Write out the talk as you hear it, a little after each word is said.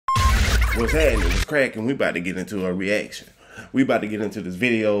What's happening? What's cracking? We about to get into a reaction. We about to get into this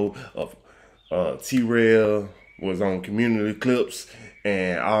video of Trell was on community clips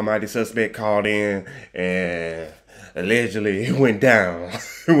and Almighty Suspect called in and allegedly it went down.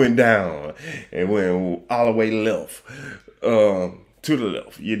 It went down. It went all the way left. To the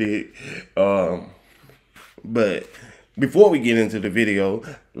left. You did. But before we get into the video,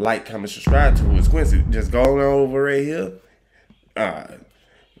 like, comment, subscribe to us. Quincy, just go on over right here.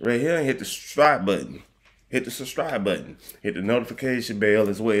 Right here and hit the subscribe button. Hit the subscribe button. Hit the notification bell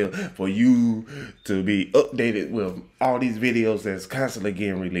as well for you to be updated with all these videos that's constantly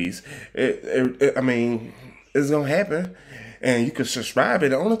getting released. I mean, it's going to happen. And you can subscribe.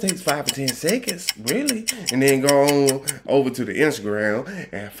 It only takes 5 to 10 seconds, really. And then go on over to the Instagram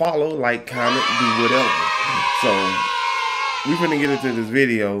and follow, like, comment, do whatever. So, we're going to get into this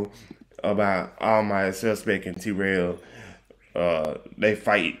video about Almighty Suspect and Trell. They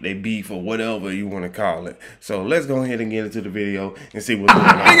fight, they beef, or whatever you want to call it. So let's go ahead and get into the video and see what's going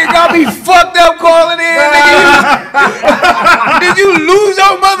on. Nigga got me fucked up calling in, nigga. Did you lose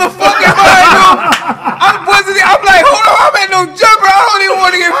your motherfucking mind? I'm like, hold on, I'm at NoJumper. I don't even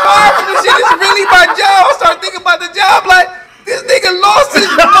want to get fired from this shit. It's really my job. I start thinking about the job like, this nigga lost his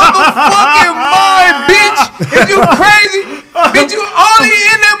motherfucking mind, bitch. Is you crazy? Bitch, you only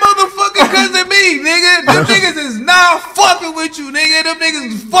in that motherfucker because of me, nigga. Them niggas is not fucking with you, nigga. Them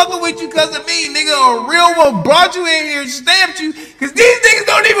niggas is fucking with you because of me, nigga. A real one brought you in here and stamped you because these niggas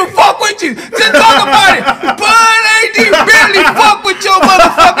don't even fuck with you. Just talk about it. Bun AD barely fuck with your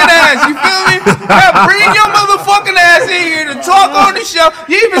motherfucking ass. You feel me? Now bring your motherfucking ass in here to talk on the show.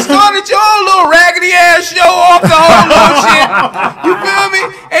 You even started your own little raggedy ass show off the whole little shit. You feel me?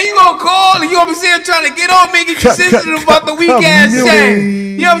 And you gonna call and you gonna be sitting trying to get on me, get you sensitive about the weak ass shit.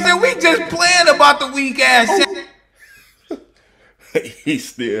 You know what I'm saying? We just playing about the weak ass shit. He's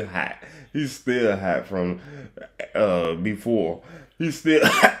still hot. He's still hot from before. He's still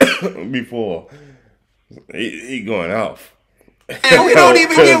before. He going off. And we don't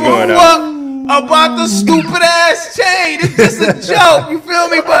even give a fuck about the stupid ass chain. It's just a joke. You feel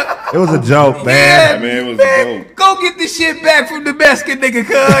me? But it was a joke, man. Yeah, man, it was a joke. Go get this shit back from the Mexican nigga, cuz.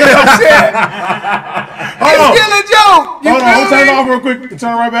 You know what I'm saying? It's still a joke. Hold on, turn it off real quick.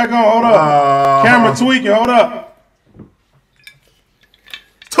 Turn it right back on. Hold up. Camera tweaking. Hold up.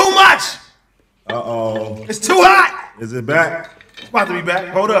 Too much. Uh-oh. It's too hot. Is it back? It's about to be back.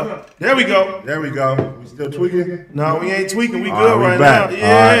 Hold up. There we go. There we go. We still tweaking? No, we ain't tweaking. We good we right back. now.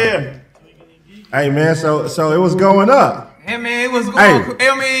 Yeah. Hey, man, so it was going up. Yeah, man, it was going. Hey,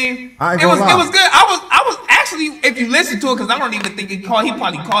 I mean, I ain't it was gonna lie. good. I was actually, if you listen to it, because I don't even think he called. He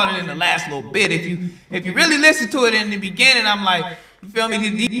probably called it in the last little bit. If you really listen to it in the beginning, I'm like, you feel me?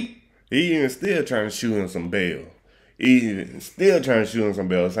 He even still trying to shoot him some bail. He still trying to shoot him some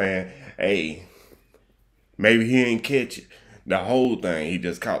bail, saying, hey, maybe he didn't catch it. The whole thing. He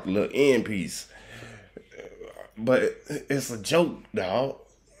just caught the little end piece. But it's a joke, dog.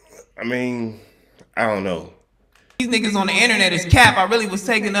 I mean, I don't know. These niggas on the internet is cap. I really was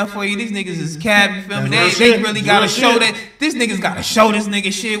taking up for you. These niggas is cap. You feel me? They really gotta show that. This niggas gotta show this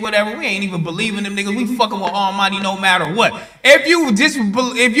nigga shit. Whatever. We ain't even believing them niggas. We fucking with Almighty no matter what. If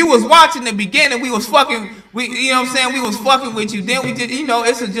you was watching the beginning, we was fucking. You know what I'm saying? We was fucking with you. Then we did. You know,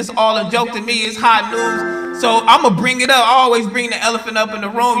 it's just all a joke to me. It's hot news. So I'm gonna bring it up. I always bring the elephant up in the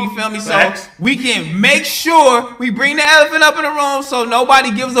room. You feel me? So we can make sure we bring the elephant up in the room so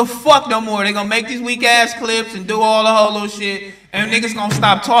nobody gives a fuck no more. They gonna make these weak ass clips and do all the whole little shit, and niggas gonna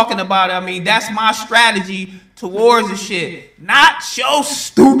stop talking about it. I mean, that's my strategy towards the shit. Not your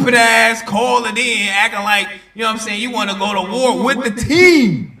stupid ass calling in, acting like, you know what I'm saying, you want to go to war with the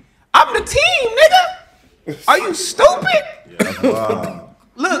team. I'm the team, nigga. Are you stupid? Yeah, wow.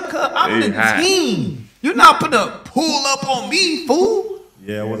 Look, I'm the team. You're not gonna pull up on me, fool.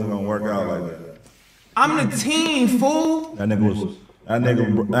 Yeah, it wasn't gonna work out like that. I'm the team, fool. That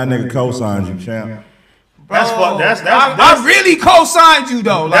nigga co-signed you, champ. Bro, That's I really co-signed you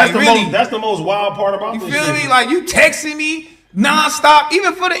though. Like that's the most wild part about you this feel shit. me? Like you texting me non-stop,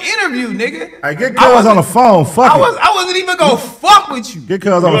 even for the interview, nigga. Hey, get cuz on the phone. Fuck it. I wasn't even gonna fuck with you. Get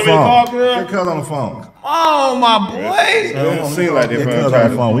cuz on the phone. Get cuz on the phone. Oh my boy. It don't seem like they're Get cuz on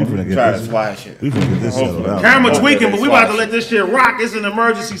the phone. We finna get try to this. splash it. We finna get this settled out. Camera tweaking, but we about to let this shit rock. It's an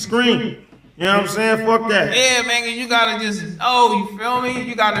emergency screen. You know what I'm saying? Fuck that. Yeah, man, you gotta just know, you feel me?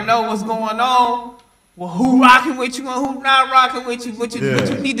 You gotta know what's going on. Well, who rocking with you and who not rocking with you? What you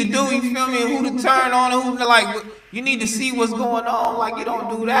need to do, you feel me? And who to turn on and who to like. You need to see what's going on. Like, you don't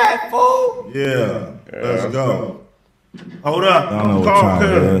do that, fool. Yeah, let's go. Hold up. I don't know what time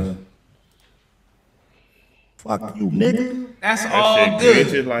it is. Fuck you, nigga. That's That all shit good.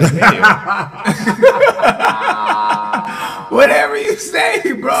 glitches like hell. Whatever you say,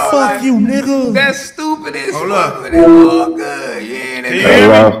 bro. Fuck like, you, nigga. That's stupid as Hold fuck, up. but it's all good. Yeah, You that,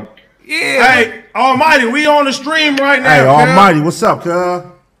 hear me? yeah. Hey, Almighty, we on the stream right now. Hey, cuz. Almighty, what's up, cuz?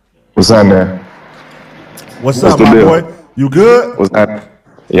 What's up, man? What's What's up, the my deal? boy? You good? What's that?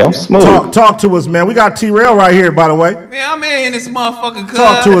 Yeah, I'm smooth. Talk to us, man. We got Trell right here, by the way. Man, I'm in this motherfucking club.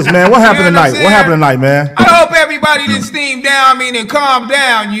 Talk to us, man. What happened You know tonight? I'm What happened saying? tonight, man? I hope everybody didn't steam down, and calm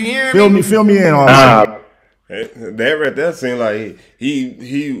down. You hear me? Fill me in, Almighty. That right there seemed like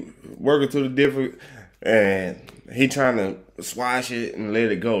he working to the different, and he trying to swash it and let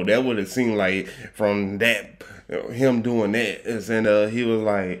it go. That would have seemed like from that him doing that, and he was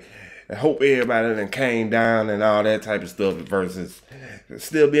like, I hope everybody done came down and all that type of stuff versus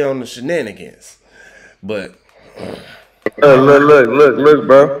still be on the shenanigans. But Look,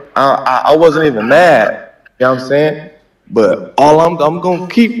 bro. I wasn't even mad. You know what I'm saying? But all I'm gonna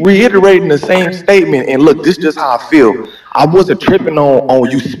keep reiterating the same statement. And look, this is just how I feel. I wasn't tripping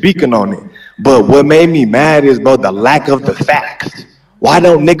on you speaking on it. But what made me mad is, bro, the lack of the facts. Why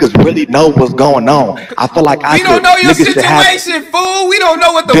don't niggas really know what's going on? I feel like We don't know your situation, fool. We don't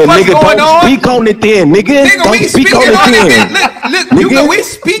know what the then fuck's nigga, going don't on. speak on it then, nigga. Nigga, Don't we speak speaking on on it it. then. Look, Nigga. we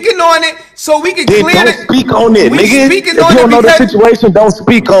speaking on it so we can Then clear don't it. speak on it, We nigga. speaking If on you it don't know the because- situation, don't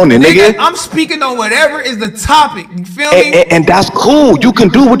speak on it, nigga. I'm speaking on whatever is the topic. You feel me? And that's cool. You can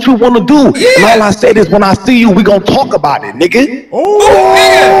do what you want to do. Yeah. And all I said is when I see you, we gonna talk about it, nigga. Ooh,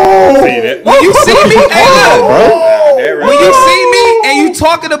 nigga. see that, When you see me, hey, look. that right When you there, see me and you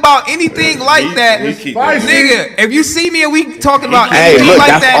talking about anything like that, he keep that. nigga, if you see me and we talking about Hey, anything look, like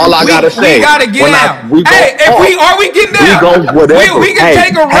that's that, all I gotta say. we gotta get When out. we gon' Hey, talk. are we getting We down? gon' whatever. We can Hey,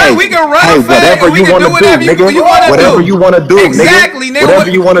 take a run. hey, We can run hey, a flag. whatever We you can wanna do whatever do, nigga. you want to do. Whatever you wanna do, nigga. Exactly, nigga. Whatever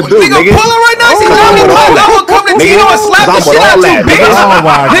you wanna do, nigga. nigga. Pull her right now. She Cause told I'm me with all I'm that. gonna come to Nigga, Tino and slap cause the I'm shit with out all you, that, bitch. nigga. Oh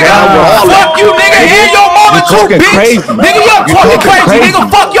my Nigga, I'm with all fuck that. you, nigga, and your mama You too, talking bitch. crazy. Nigga, you're You talking talking crazy. Nigga,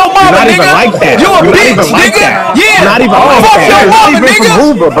 crazy. fuck your mama, You're not nigga. even like that. You a You're not bitch, even like nigga. that. Yeah. You're not even Fuck like that. your You're not mama, even from nigga.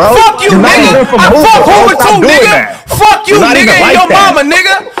 Hoover, bro. Fuck you, You're not nigga. even from I Hoover, fuck bro. Hoover Stop too, doing nigga. that. Fuck you, You're not nigga, even and like your that. mama,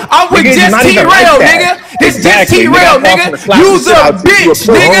 nigga. I'm with Nigga, you're just not even T-Rail, like that. nigga. This just Exactly, nigga. T-Rail, That's why I'm nigga. finna slap the You's shit a out you. You a bitch,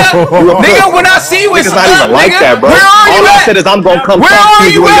 pussy. nigga. You a Nigga, pussy. when I see you, it's Niggas not even up, like nigga. that, bro. Where are you All I at? said is I'm gonna come Where talk to are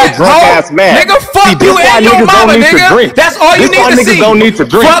you you when at, you're drunk ho? ass mad. Nigga, fuck See, you this why and your niggas don't mama, need to nigga. drink. That's all you This why need to niggas see. don't need to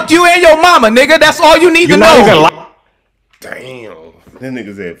drink. Fuck you and your mama, nigga. That's all you need You're to not know. even like. Damn, that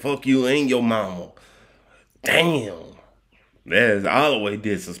nigga said, "Fuck you and your mama." Damn, that is all the way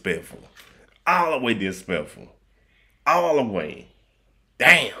disrespectful. All the way disrespectful. All the way.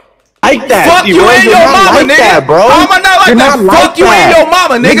 Damn. Like that, Fuck you and You're your not mama, like nigga. that, bro. How am I not like You're that? not like Fuck you and that. your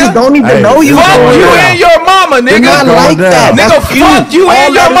mama, nigga. Niggas don't even Hey, know you. it's Fuck going you down. and your mama, You're nigga. not going like down. that. Nigga, That's cute. fuck you All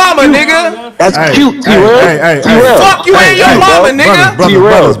and your that is mama, cute. nigga. That's Hey, cute, hey, T-Rail. hey, hey, T-Rail. Fuck you and your Cute, mama, bro. nigga.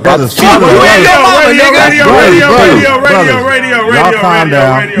 Brothers, That's brothers, Fuck you and your mama, Radio, nigga. radio, Brothers, radio, brothers, radio, radio, brothers. radio, Y'all radio, calm radio,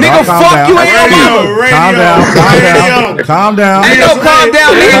 down. radio. Nigga, Y'all calm fuck down. you and your mama. Calm down, calm down, calm down. Ain't no calm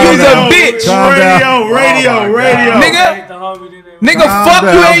down, nigga. Calm You's a down. bitch. Calm down. Radio. Nigga, Calm fuck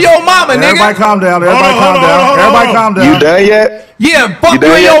you down. and your mama, Everybody nigga. calm down. Everybody Hold calm on, down. hold on, Everybody hold on. calm You down. done yet? Yeah, fuck you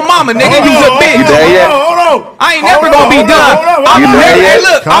done and yet? your mama, nigga. You's a bitch. You done yet? Hold on. I ain't never gonna be done. I'm You done never, yet? hey,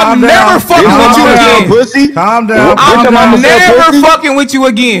 look, Calm I'm down. never fucking Bitch, with your you mama sell again. pussy? Calm down. Bitch, your mama I'm sell never pussy? fucking with you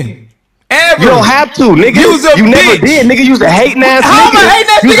again. Ever. You don't have to, nigga. You's a You never bitch. did, nigga. You's a hating ass How am nigga. I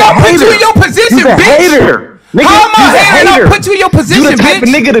hating ass You's nigga? a I'll put you hater. in your position, You's a bitch. hater. Nigga, How am I you's a hating? I'll put you in your position, You the type of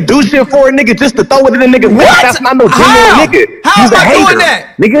bitch. nigga to do shit for a nigga just to throw it in a nigga face. What? That's not no How? genuine nigga. How You's am a I hater. doing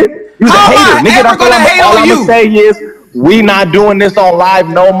that? Nigga, you's a How am I hater. Nigga, ever that's gonna hate all on I'm you? gonna say is we not doing this on live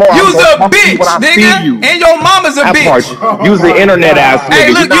no more. I'm You's gonna a talk to you bitch, when I nigga. see you. And your mama's a That bitch. part, you's an internet ass nigga. Hey,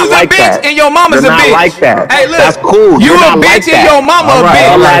 You look, not you's a like bitch that. and your mama's You're a not bitch. like that. Hey, look. That's cool. You You're a not bitch like and that. your mama All a right,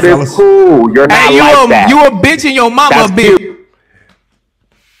 bitch. All that is fellas. cool. You're not Hey, like that. you a bitch and your mama That's a bitch. cute.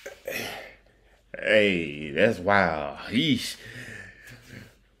 Hey, that's wild. Yeesh.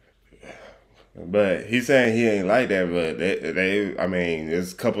 But he's saying he ain't like that. But I mean,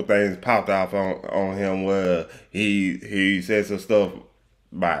 there's a couple things popped off on him where he said some stuff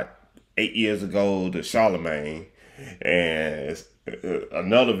about 8 years ago to Charlemagne, and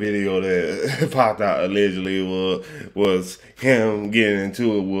another video that popped out allegedly was him getting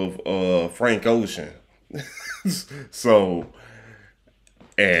into it with Frank Ocean. So.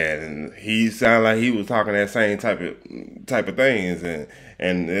 And he sounded like he was talking that same type of things,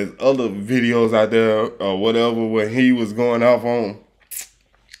 and there's other videos out there or whatever where he was going off on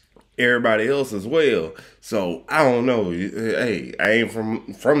everybody else as well. So I don't know. Hey, I ain't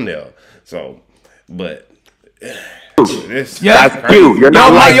from there. So, but This Yeah. That's cute. You're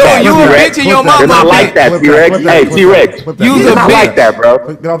not like that. You a T-Rex. bitch and your mama You're not a like bitch. that, T-Rex. Hey, T-Rex. You're not like that,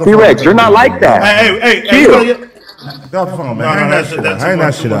 bro. T-Rex, you're not like that. Hey, Chill. Get off the phone, man. No, Hang that that's- shit up. that's Hang too that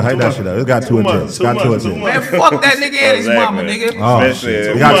much, shit too up. Hang much, that shit up. It got too intense. too Got too much, too intense. Man, fuck that nigga and his mama, nigga. Oh, Especially shit.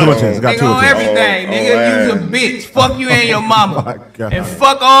 if- It got too intense. It got Nigga too on intense. everything, nigga. You's a bitch. Fuck you and your mama. My God. And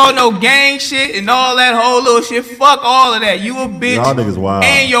fuck all no gang shit and all that whole little shit. Fuck all of that. You a bitch. Y'all niggas wild.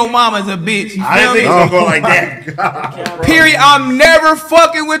 And your mama's a bitch. You I feel didn't think it me? was gonna go like that. Period. I'm never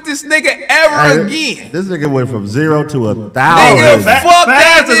fucking with this nigga ever again. This nigga went from 0 to 1,000. Nigga, fuck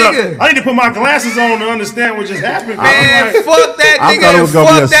that Fast as a- nigga. I need to put my glasses on to understand what just happened. Man, I'm like, fuck that I nigga thought it and was gonna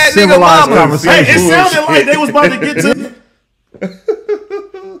be fuck a that nigga civilized mama. conversation. hey, it sounded like they was about to get to.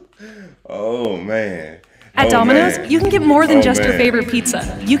 Oh man. At Oh, Domino's, man. you can get more than Oh, just your man. favorite pizza.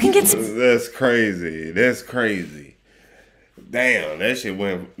 You can get That's crazy. That's crazy. Damn, that shit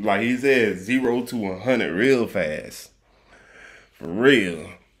went, like he said, 0 to 100 real fast. For real.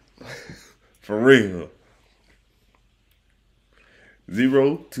 For real.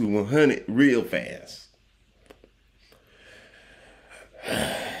 0 to 100 real fast.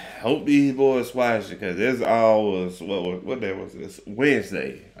 Hope these boys watch it, because this all was, what day was this?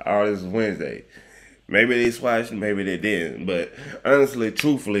 Wednesday. All this was Wednesday. Maybe they swatched, maybe they didn't. But honestly,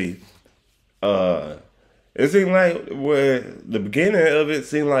 truthfully, it seemed like where the beginning of it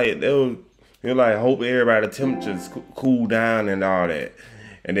seemed like they was, like, hope everybody temperatures cool down and all that.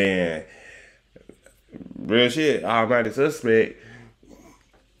 And then real shit, automatic suspect,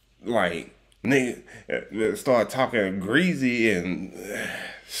 like, nigga start talking greasy and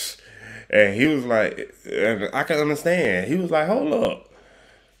he was like, and I can understand. He was like, hold up.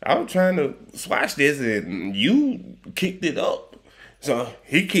 I was trying to swatch this and you kicked it up. So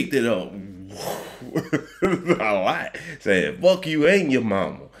he kicked it up a lot. Said, fuck you and your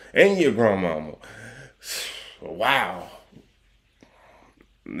mama and your grandmama. Wow.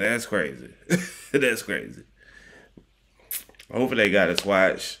 That's crazy. That's crazy. Hopefully they got a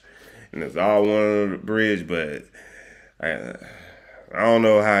swatch and it's all one on the bridge, but I don't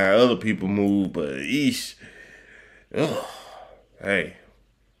know how other people move, but eesh. Ugh. Hey.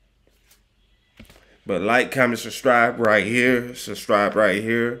 But like, comment, subscribe right here. Subscribe right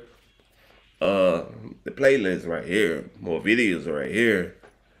here. The playlist right here. More videos right here.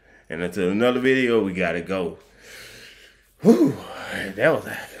 And until another video, we gotta go. Whew. That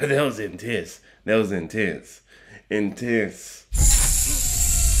was intense. That was intense. Intense.